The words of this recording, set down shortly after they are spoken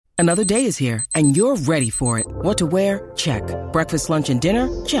Another day is here, and you're ready for it. What to wear? Check. Breakfast, lunch, and dinner?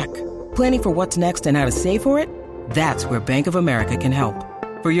 Check. Planning for what's next and how to save for it? That's where Bank of America can help.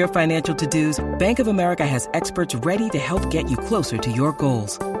 For your financial to-dos, Bank of America has experts ready to help get you closer to your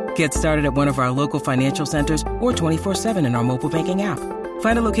goals. Get started at one of our local financial centers or 24/7 in our mobile banking app.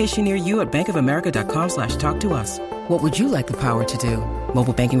 Find a location near you at bankofamerica.com/talktous. What would you like the power to do?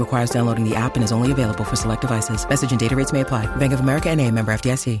 Mobile banking requires downloading the app and is only available for select devices. Message and data rates may apply. Bank of America N.A., member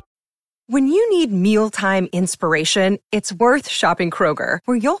FDIC. When you need mealtime inspiration, it's worth shopping Kroger,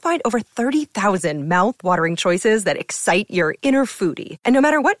 where you'll find over 30,000 mouth-watering choices that excite your inner foodie. And no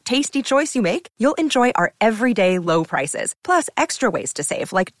matter what tasty choice you make, you'll enjoy our everyday low prices, plus extra ways to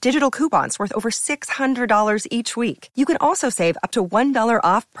save, like digital coupons worth over $600 each week. You can also save up to $1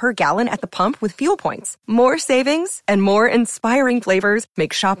 off per gallon at the pump with fuel points. More savings and more inspiring flavors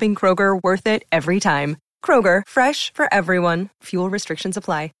make shopping Kroger worth it every time. Kroger, fresh for everyone. Fuel restrictions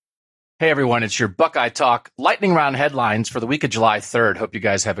apply. Hey everyone, it's your Buckeye Talk lightning round headlines for the week of July 3rd. Hope you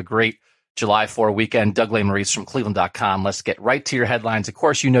guys have a great July 4 weekend. Doug Lesmerises from Cleveland.com. Let's get right to your headlines. Of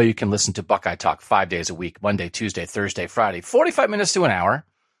course, you know you can listen to Buckeye Talk 5 days a week, Monday, Tuesday, Thursday, Friday, 45 minutes to an hour.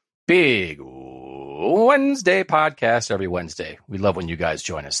 Big Wednesday podcast every Wednesday. We love when you guys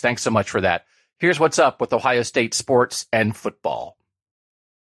join us. Thanks so much for that. Here's what's up with Ohio State sports and football.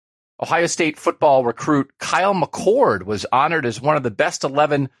 Ohio State football recruit Kyle McCord was honored as one of the best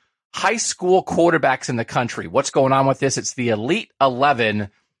 11 high school quarterbacks in the country. What's going on with this? It's the Elite 11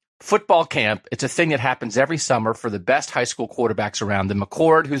 football camp. It's a thing that happens every summer for the best high school quarterbacks around. And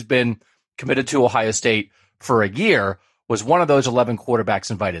McCord, who's been committed to Ohio State for a year, was one of those 11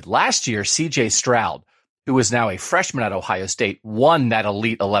 quarterbacks invited. Last year, C.J. Stroud, who is now a freshman at Ohio State, won that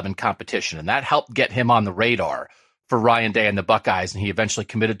Elite 11 competition. And that helped get him on the radar for Ryan Day and the Buckeyes. And he eventually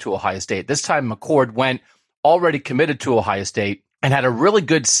committed to Ohio State. This time, McCord went already committed to Ohio State and had a really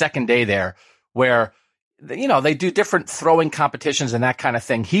good second day there where, you know, they do different throwing competitions and that kind of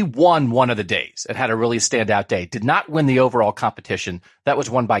thing. He won one of the days and had a really standout day. Did not win the overall competition. That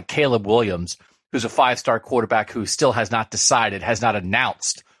was won by Caleb Williams, who's a five-star quarterback who still has not decided, has not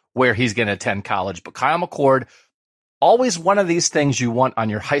announced where he's going to attend college. But Kyle McCord, always one of these things you want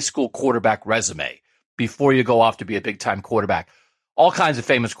on your high school quarterback resume before you go off to be a big-time quarterback. All kinds of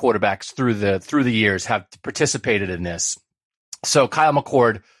famous quarterbacks through the years have participated in this. So Kyle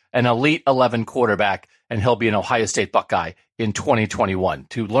McCord, an Elite 11 quarterback, and he'll be an Ohio State Buckeye in 2021.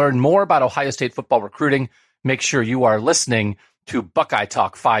 To learn more about Ohio State football recruiting, make sure you are listening to Buckeye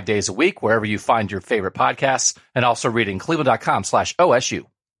Talk 5 days a week, wherever you find your favorite podcasts, and also reading cleveland.com/OSU.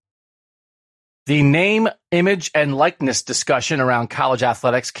 The name, image, and likeness discussion around college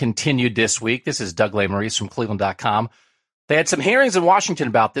athletics continued this week. This is Doug Lesmerises from Cleveland.com. They had some hearings in Washington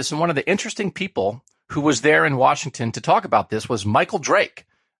about this, and one of the interesting people who was there in Washington to talk about this was Michael Drake.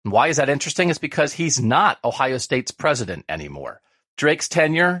 And why is that interesting? It's because he's not Ohio State's president anymore. Drake's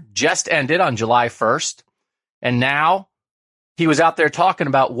tenure just ended on July 1st, and now he was out there talking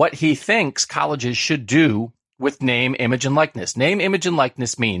about what he thinks colleges should do with name, image, and likeness. Name, image, and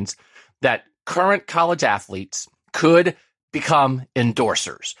likeness means that current college athletes could become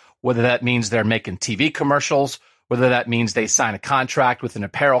endorsers, whether that means they're making TV commercials, whether that means they sign a contract with an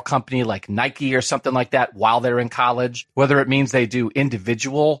apparel company like Nike or something like that while they're in college, whether it means they do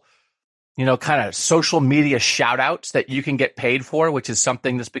individual, kind of social media shout outs that you can get paid for, which is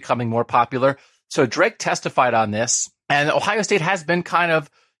something that's becoming more popular. So Drake testified on this, and Ohio State has been kind of,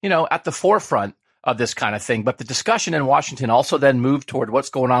 at the forefront of this kind of thing. But the discussion in Washington also then moved toward what's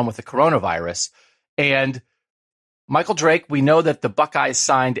going on with the coronavirus. And Michael Drake, we know that the Buckeyes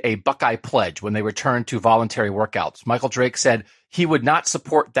signed a Buckeye pledge when they returned to voluntary workouts. Michael Drake said he would not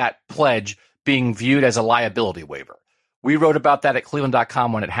support that pledge being viewed as a liability waiver. We wrote about that at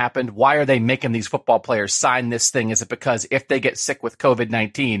Cleveland.com when it happened. Why are they making these football players sign this thing? Is it because if they get sick with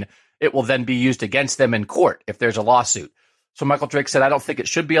COVID-19, it will then be used against them in court if there's a lawsuit? So Michael Drake said, I don't think it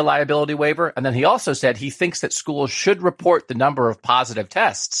should be a liability waiver. And then he also said he thinks that schools should report the number of positive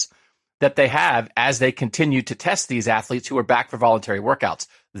tests that they have as they continue to test these athletes who are back for voluntary workouts.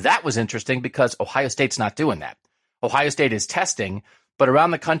 That was interesting because Ohio State's not doing that. Ohio State is testing, but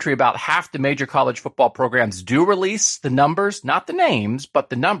around the country, about half the major college football programs do release the numbers, not the names, but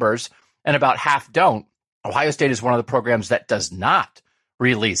the numbers, and about half don't. Ohio State is one of the programs that does not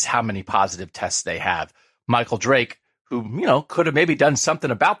release how many positive tests they have. Michael Drake, who, could have maybe done something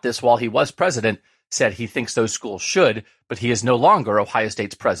about this while he was president, said he thinks those schools should, but he is no longer Ohio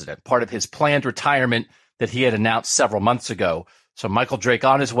State's president, part of his planned retirement that he had announced several months ago. So Michael Drake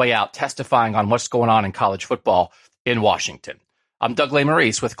on his way out testifying on what's going on in college football in Washington. I'm Doug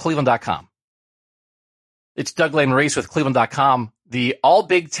Lesmerises with Cleveland.com. It's Doug Lesmerises with Cleveland.com. The All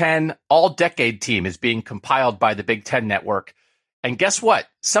Big Ten, All Decade team is being compiled by the Big Ten Network. And guess what?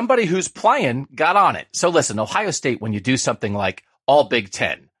 Somebody who's playing got on it. So listen, Ohio State, when you do something like All Big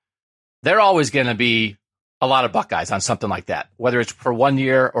Ten, they're always going to be a lot of Buckeyes on something like that, whether it's for 1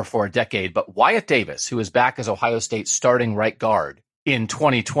 year or for a decade. But Wyatt Davis, who is back as Ohio State's starting right guard in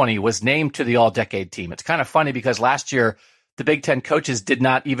 2020, was named to the All-Decade team. It's kind of funny because last year, the Big Ten coaches did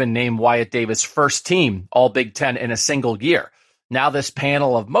not even name Wyatt Davis first team All Big Ten in a single year. Now this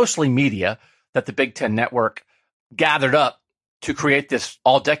panel of mostly media that the Big Ten Network gathered up to create this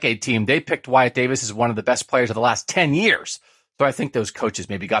All-Decade team, they picked Wyatt Davis as one of the best players of the last 10 years. So I think those coaches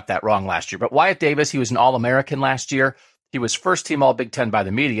maybe got that wrong last year. But Wyatt Davis, he was an All-American last year. He was first team All Big Ten by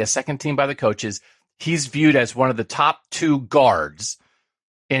the media, second team by the coaches. He's viewed as one of the top two guards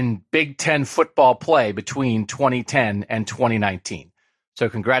in Big Ten football play between 2010 and 2019. So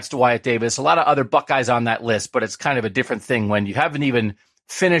congrats to Wyatt Davis. A lot of other Buckeyes on that list, but it's kind of a different thing when you haven't even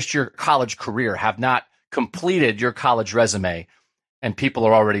finished your college career, have not completed your college resume, and people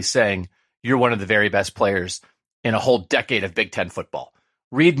are already saying you're one of the very best players in a whole decade of Big Ten football.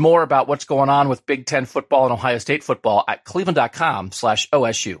 Read more about what's going on with Big Ten football and Ohio State football at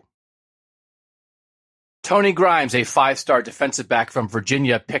cleveland.com/OSU. Tony Grimes, a five-star defensive back from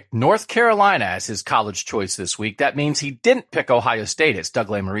Virginia, picked North Carolina as his college choice this week. That means he didn't pick Ohio State. It's Doug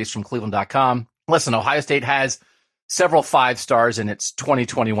Lesmerises from cleveland.com. Listen, Ohio State has several five stars in its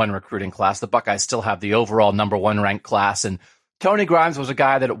 2021 recruiting class. The Buckeyes still have the overall number one ranked class. And Tony Grimes was a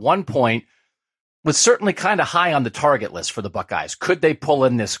guy that at one point was certainly kind of high on the target list for the Buckeyes. Could they pull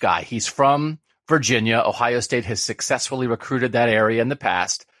in this guy? He's from Virginia. Ohio State has successfully recruited that area in the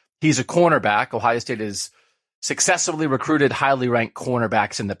past. He's a cornerback. Ohio State has successfully recruited highly ranked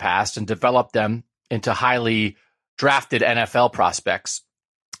cornerbacks in the past and developed them into highly drafted NFL prospects.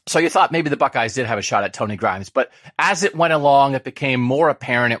 So you thought maybe the Buckeyes did have a shot at Tony Grimes. But as it went along, it became more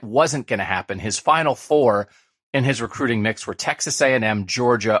apparent it wasn't going to happen. His final four in his recruiting mix were Texas A&M,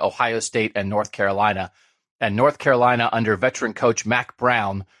 Georgia, Ohio State, and North Carolina. And North Carolina under veteran coach Mack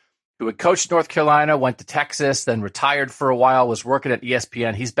Brown, who had coached North Carolina, went to Texas, then retired for a while, was working at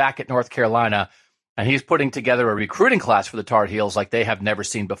ESPN. He's back at North Carolina, and he's putting together a recruiting class for the Tar Heels like they have never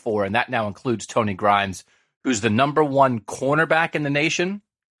seen before. And that now includes Tony Grimes, who's the number one cornerback in the nation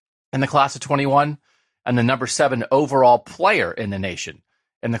in the class of 21 and the number 7 overall player in the nation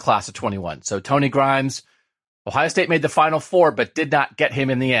in the class of 21. So Tony Grimes, Ohio State made the Final Four, but did not get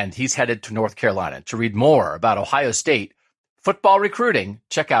him in the end. He's headed to North Carolina. To read more about Ohio State football recruiting,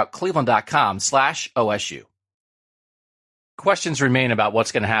 check out cleveland.com/OSU. Questions remain about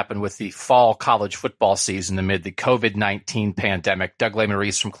what's going to happen with the fall college football season amid the COVID-19 pandemic. Doug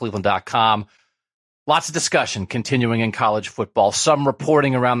Lesmerises from cleveland.com. Lots of discussion continuing in college football. Some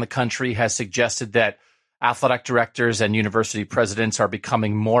reporting around the country has suggested that athletic directors and university presidents are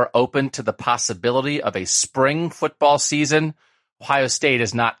becoming more open to the possibility of a spring football season. Ohio State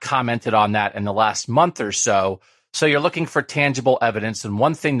has not commented on that in the last month or so. So you're looking for tangible evidence. And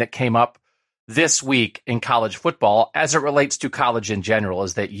one thing that came up this week in college football, as it relates to college in general,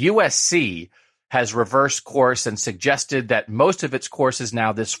 is that USC has reversed course and suggested that most of its courses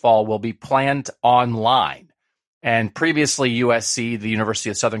now this fall will be planned online. And previously, USC, the University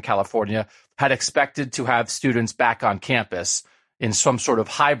of Southern California, had expected to have students back on campus in some sort of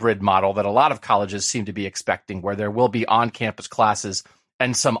hybrid model that a lot of colleges seem to be expecting, where there will be on-campus classes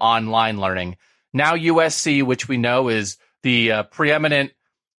and some online learning. Now USC, which we know is the preeminent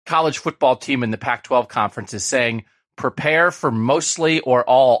college football team in the Pac-12 conference, is saying prepare for mostly or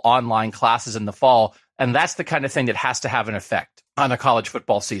all online classes in the fall. And that's the kind of thing that has to have an effect on a college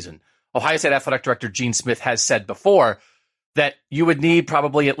football season. Ohio State Athletic Director Gene Smith has said before that you would need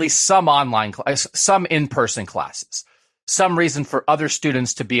probably at least some online, some in-person classes, some reason for other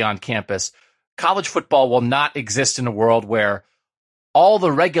students to be on campus. College football will not exist in a world where all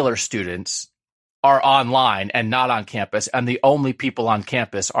the regular students are online and not on campus, and the only people on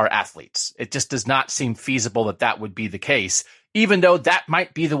campus are athletes. It just does not seem feasible that that would be the case, even though that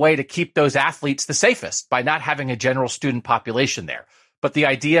might be the way to keep those athletes the safest by not having a general student population there. But the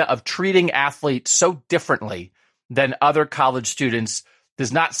idea of treating athletes so differently than other college students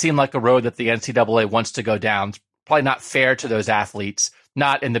does not seem like a road that the NCAA wants to go down. It's probably not fair to those athletes,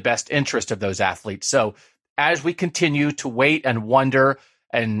 not in the best interest of those athletes. So as we continue to wait and wonder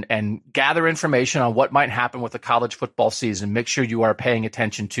and gather information on what might happen with the college football season, make sure you are paying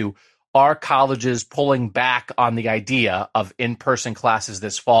attention to, are colleges pulling back on the idea of in-person classes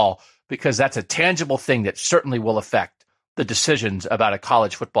this fall? Because that's a tangible thing that certainly will affect the decisions about a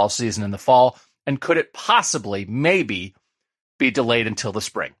college football season in the fall. And could it possibly, maybe, be delayed until the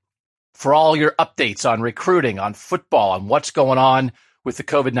spring? For all your updates on recruiting, on football, on what's going on with the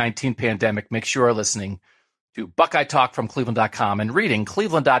COVID-19 pandemic, make sure you're listening to Buckeye Talk from Cleveland.com and reading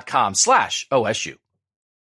Cleveland.com/OSU.